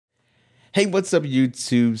Hey, what's up,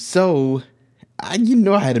 YouTube? So, I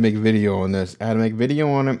had to make a video on this. I had to make a video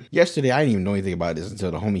on it. Yesterday, I didn't even know anything about this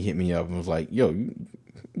until the homie hit me up and was like, yo,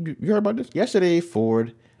 you heard about this? Yesterday,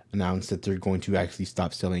 Ford announced that they're going to actually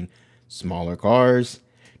stop selling smaller cars.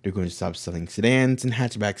 They're going to stop selling sedans and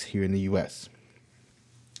hatchbacks here in the US.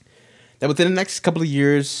 That within the next couple of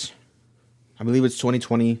years, I believe it's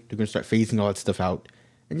 2020, they're going to start phasing all that stuff out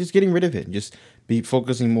and just getting rid of it. Just be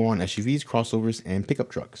focusing more on SUVs, crossovers, and pickup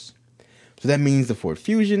trucks. So that means the Ford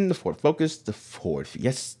Fusion, the Ford Focus, the Ford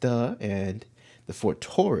Fiesta, and the Ford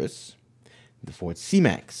Taurus, the Ford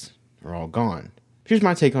C-Max are all gone. Here's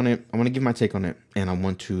my take on it. I want to give my take on it, and I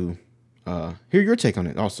want to hear your take on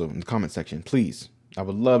it also in the comment section, please. I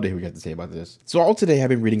would love to hear what you have to say about this. So all today, I've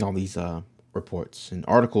been reading all these reports and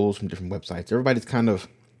articles from different websites. Everybody's kind of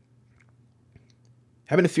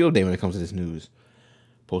having a field day when it comes to this news,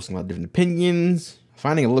 posting a lot of different opinions,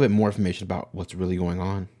 finding a little bit more information about what's really going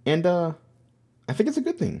on, and I think it's a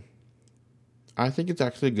good thing. I think it's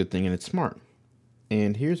actually a good thing, and it's smart.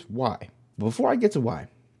 And here's why. But before I get to why,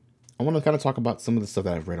 I want to kind of talk about some of the stuff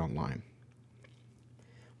that I've read online.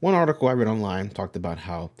 One article I read online talked about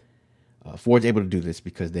how Ford's able to do this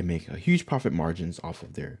because they make huge profit margins off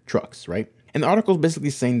of their trucks, right? And the article is basically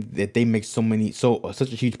saying that they make such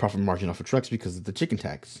a huge profit margin off of trucks because of the chicken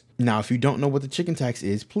tax. Now, if you don't know what the chicken tax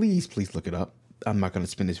is, please look it up. I'm not going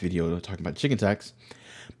to spend this video talking about chicken tax.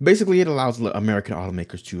 Basically, it allows American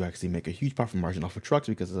automakers to actually make a huge profit margin off of trucks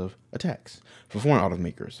because of a tax for foreign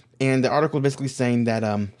automakers. And the article is basically saying that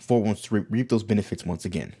Ford wants to reap those benefits once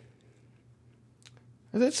again.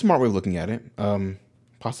 That's a smart way of looking at it.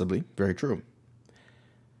 Possibly very true.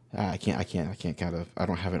 I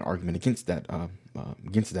don't have an argument against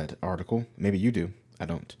that article. Maybe you do. I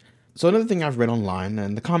don't. So another thing I've read online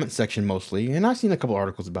in the comment section mostly, and I've seen a couple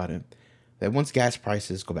articles about it, that once gas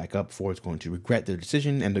prices go back up, Ford's going to regret their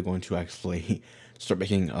decision and they're going to actually start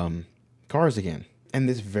making cars again. And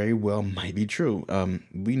this very well might be true.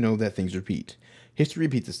 We know that things repeat. History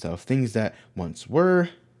repeats itself. Things that once were,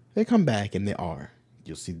 they come back and they are.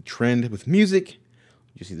 You'll see the trend with music.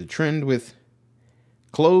 You see the trend with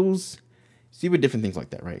clothes. See with different things like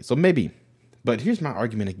that, right? So maybe. But here's my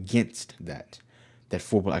argument against that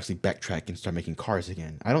Ford will actually backtrack and start making cars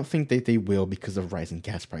again. I don't think that they will because of rising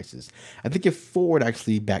gas prices. I think if Ford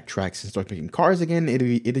actually backtracks and starts making cars again,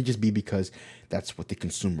 it'll just be because that's what the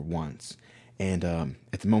consumer wants. And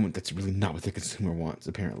at the moment, that's really not what the consumer wants,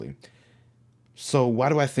 apparently. So why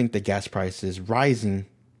do I think that gas prices rising,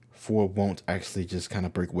 Ford won't actually just kind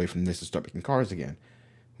of break away from this and start making cars again?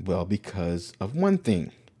 Well, because of one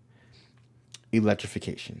thing: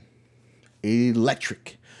 electrification.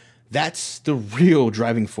 Electric. That's the real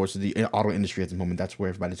driving force of the auto industry at the moment. That's where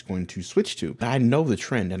everybody's going to switch to. I know the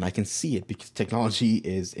trend and I can see it because technology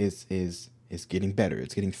is getting better.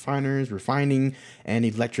 It's getting finer, it's refining, and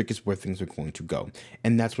electric is where things are going to go.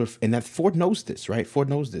 And that Ford knows this, right? Ford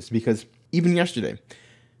knows this because even yesterday,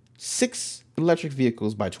 6 electric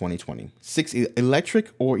vehicles by 2020, 6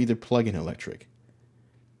 electric or either plug-in electric.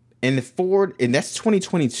 And that's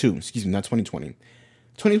 2022, excuse me, not 2020,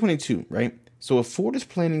 2022, right? So if Ford is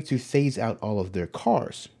planning to phase out all of their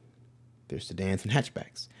cars, their sedans and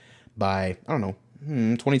hatchbacks, by, I don't know,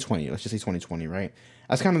 2020, let's just say 2020, right?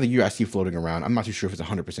 That's kind of the year I see floating around. I'm not too sure if it's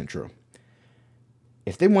 100% true.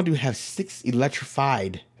 If they want to have 6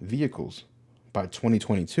 electrified vehicles by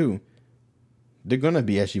 2022, they're going to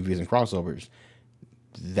be SUVs and crossovers.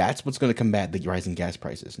 That's what's going to combat the rising gas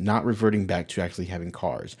prices, not reverting back to actually having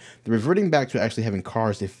cars. The reverting back to actually having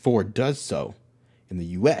cars, if Ford does so in the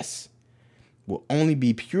US, will only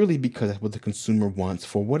be purely because that's what the consumer wants.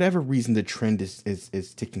 For whatever reason, the trend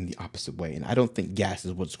is ticking the opposite way. And I don't think gas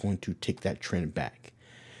is what's going to take that trend back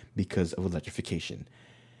because of electrification.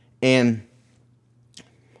 And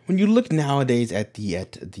when you look nowadays at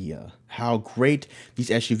how great these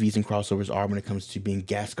SUVs and crossovers are when it comes to being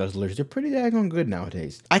gas guzzlers, they're pretty daggone good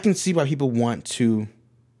nowadays. I can see why people want to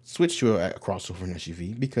switch to a crossover and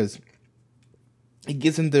SUV because it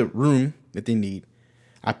gives them the room that they need.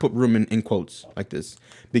 I put room in quotes like this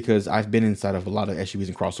because I've been inside of a lot of SUVs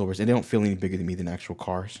and crossovers and they don't feel any bigger to me than actual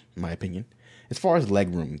cars, in my opinion. As far as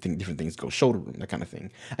leg room, different things go, shoulder room, that kind of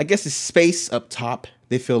thing. I guess the space up top,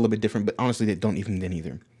 they feel a little bit different, but honestly, they don't even then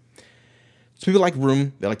either. So people like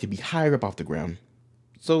room, they like to be higher up off the ground.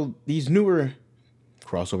 So these newer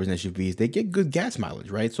crossovers and SUVs, they get good gas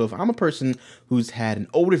mileage, right? So if I'm a person who's had an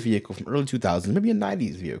older vehicle from early 2000s, maybe a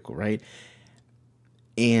 90s vehicle, right?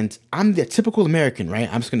 And I'm the typical American,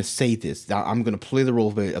 right? I'm just going to say this. I'm going to play the role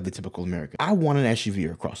of the typical American. I want an SUV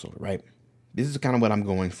or a crossover, right? This is kind of what I'm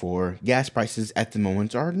going for. Gas prices at the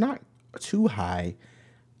moment are not too high.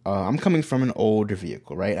 I'm coming from an older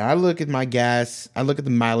vehicle, right? I look at my gas, I look at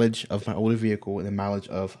the mileage of my older vehicle and the mileage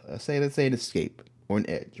of, let's say an Escape or an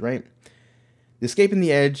Edge, right? The Escape and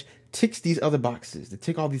the Edge ticks these other boxes. They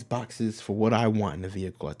tick all these boxes for what I want in a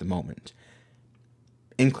vehicle at the moment,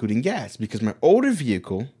 including gas, because my older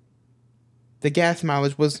vehicle, the gas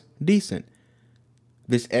mileage was decent.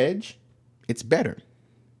 This Edge, it's better.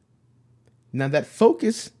 Now that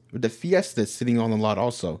Focus with the Fiesta sitting on the lot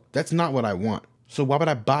also, that's not what I want. So why would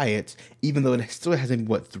I buy it, even though it still has,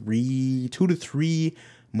 what, 2 to 3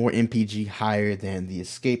 more MPG higher than the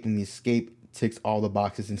Escape, and the Escape ticks all the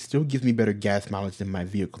boxes and still gives me better gas mileage than my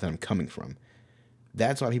vehicle that I'm coming from.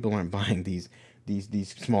 That's why people aren't buying these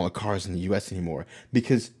smaller cars in the US anymore,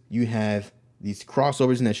 because you have these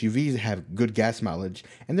crossovers and SUVs that have good gas mileage,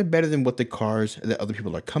 and they're better than what the cars that other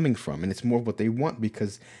people are coming from, and it's more of what they want,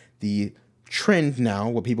 because the trend now,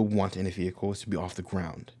 what people want in a vehicle, is to be off the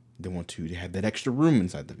ground. They want to have that extra room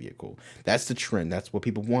inside the vehicle. That's the trend. That's what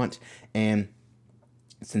people want. And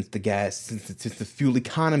since the fuel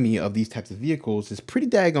economy of these types of vehicles is pretty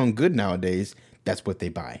daggone good nowadays, that's what they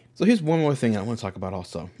buy. So here's one more thing I want to talk about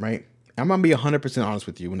also, right? I'm going to be 100% honest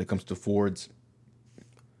with you when it comes to Ford's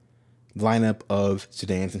lineup of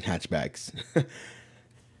sedans and hatchbacks.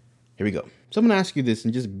 Here we go. So I'm going to ask you this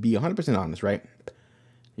and just be 100% honest, right?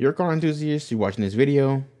 You're a car enthusiast, you're watching this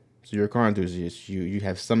video, so you're a car enthusiast, you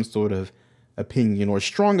have some sort of opinion or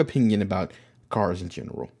strong opinion about cars in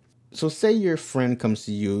general. So say your friend comes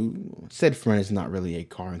to you, said friend is not really a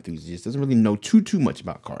car enthusiast, doesn't really know too much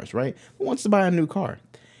about cars, right? But wants to buy a new car.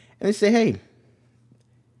 And they say, hey,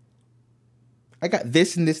 I got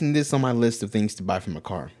this and this and this on my list of things to buy from a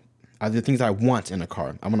car. The things I want in a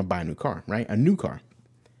car. I want to buy a new car, right? A new car.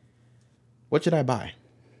 What should I buy?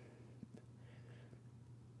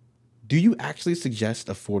 Do you actually suggest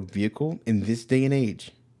a Ford vehicle in this day and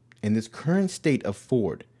age? In this current state of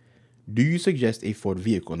Ford, do you suggest a Ford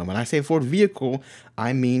vehicle? Now, when I say Ford vehicle,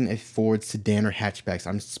 I mean a Ford sedan or hatchbacks.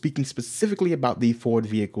 I'm speaking specifically about the Ford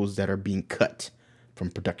vehicles that are being cut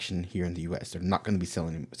from production here in the US. They're not going to be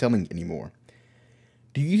selling anymore.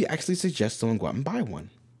 Do you actually suggest someone go out and buy one?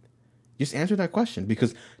 Just answer that question,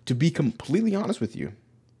 because to be completely honest with you,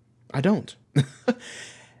 I don't.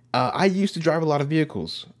 I used to drive a lot of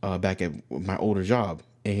vehicles back at my older job,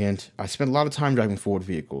 and I spent a lot of time driving Ford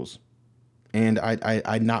vehicles. And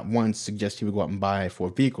I not once suggest people go out and buy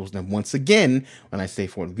Ford vehicles. Now, once again, when I say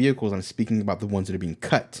Ford vehicles, I'm speaking about the ones that are being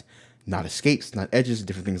cut, not Escapes, not Edges,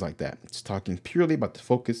 different things like that. It's talking purely about the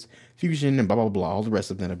Focus, Fusion, and blah, blah, blah. All the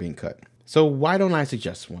rest of them are being cut. So why don't I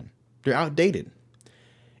suggest one? They're outdated.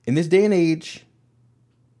 In this day and age,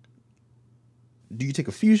 do you take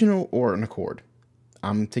a Fusion or an Accord?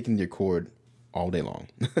 I'm taking the Accord all day long.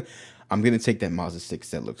 I'm going to take that Mazda 6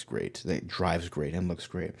 that looks great, that drives great and looks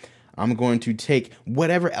great. I'm going to take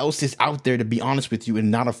whatever else is out there, to be honest with you, and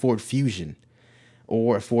not a Ford Fusion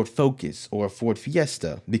or a Ford Focus or a Ford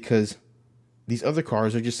Fiesta, because these other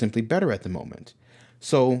cars are just simply better at the moment.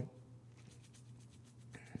 So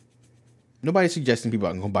nobody's suggesting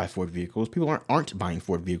people go buy Ford vehicles. People aren't buying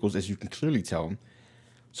Ford vehicles, as you can clearly tell.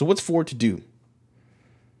 So what's Ford to do?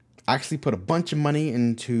 Actually put a bunch of money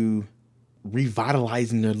into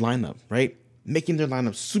revitalizing their lineup, right? Making their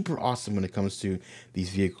lineup super awesome when it comes to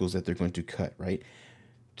these vehicles that they're going to cut, right?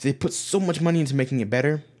 They put so much money into making it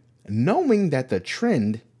better, knowing that the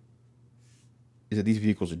trend is that these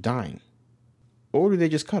vehicles are dying. Or do they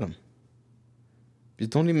just cut them?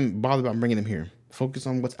 Just don't even bother about bringing them here. Focus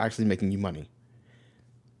on what's actually making you money.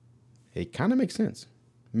 It kind of makes sense.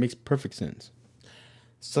 It makes perfect sense.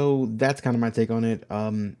 So that's kind of my take on it.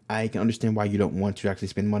 I can understand why you don't want to actually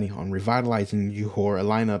spend money on revitalizing your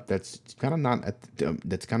lineup that's kind of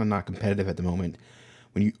not competitive at the moment.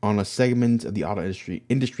 When you on a segment of the auto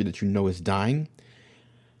industry that you know is dying,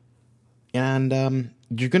 and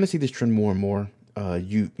you're gonna see this trend more and more.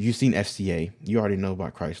 You've seen FCA. You already know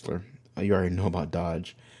about Chrysler. You already know about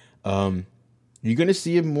Dodge. You're gonna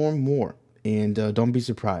see it more and more, and don't be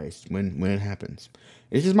surprised when it happens.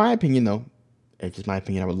 It's just my opinion, though. It's just my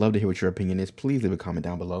opinion. I would love to hear what your opinion is. Please leave a comment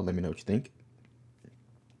down below. Let me know what you think.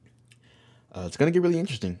 It's going to get really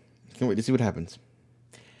interesting. Can't wait to see what happens.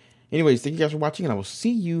 Anyways, thank you guys for watching, and I will see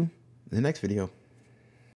you in the next video.